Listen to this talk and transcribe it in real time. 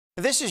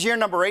This is year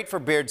number 8 for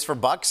Beards for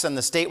Bucks, and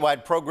the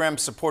statewide program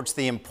supports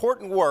the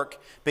important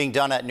work being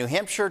done at New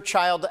Hampshire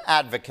child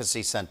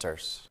advocacy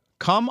centers.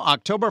 Come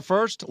October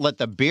 1st, let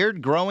the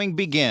beard growing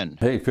begin.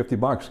 Hey,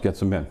 $50 gets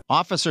them in.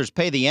 Officers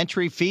pay the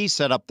entry fee,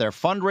 set up their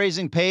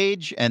fundraising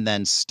page, and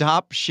then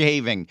stop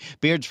shaving.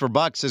 Beards for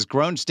Bucks has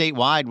grown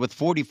statewide with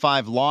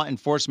 45 law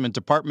enforcement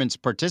departments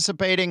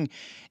participating.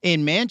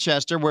 In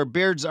Manchester, where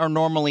beards are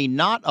normally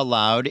not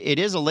allowed, it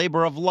is a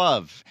labor of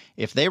love.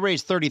 If they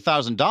raise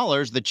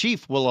 $30,000, the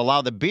chief will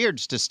allow the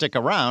beards to stick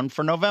around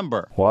for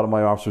November. A lot of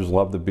my officers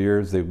love the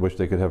beards. They wish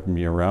they could have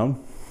me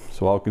around.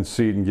 So I'll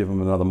concede and give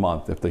them another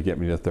month if they get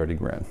me to 30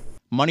 grand.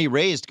 Money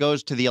raised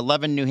goes to the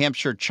 11 New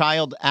Hampshire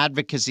child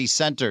advocacy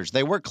centers.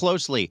 They work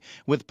closely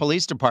with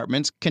police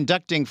departments,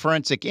 conducting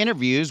forensic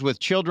interviews with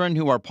children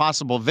who are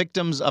possible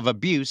victims of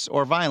abuse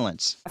or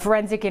violence. A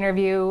forensic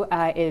interview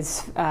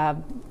is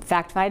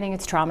fact-finding.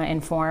 It's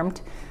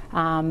trauma-informed.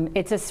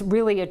 It's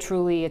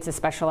a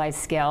specialized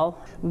skill.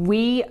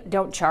 We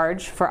don't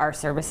charge for our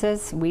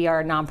services. We are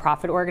a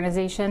nonprofit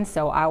organization,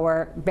 so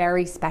our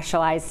very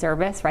specialized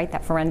service, right,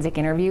 that forensic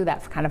interview,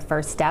 that kind of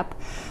first step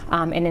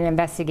in an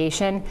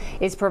investigation,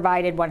 is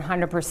provided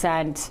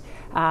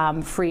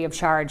 100% free of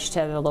charge to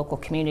the local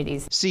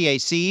communities.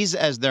 CACs,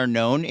 as they're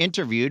known,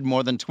 interviewed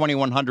more than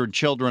 2,100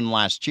 children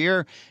last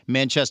year.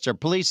 Manchester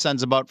Police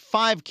sends about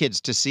 5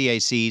 kids to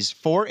CACs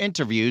for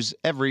interviews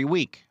every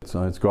week.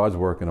 So it's God's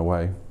work in a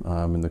way,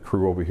 and the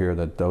crew over here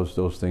that does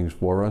those things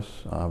for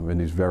us in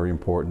these very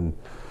important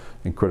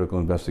and critical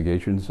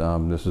investigations.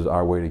 This is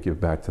our way to give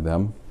back to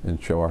them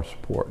and show our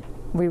support.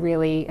 We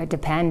really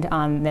depend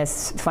on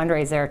this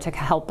fundraiser to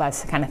help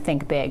us kind of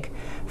think big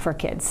for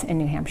kids in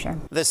New Hampshire.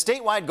 The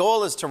statewide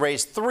goal is to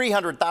raise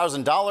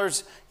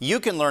 $300,000. You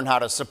can learn how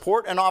to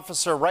support an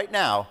officer right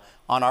now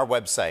on our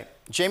website.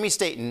 Jamie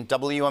Staten,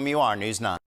 WMUR News 9.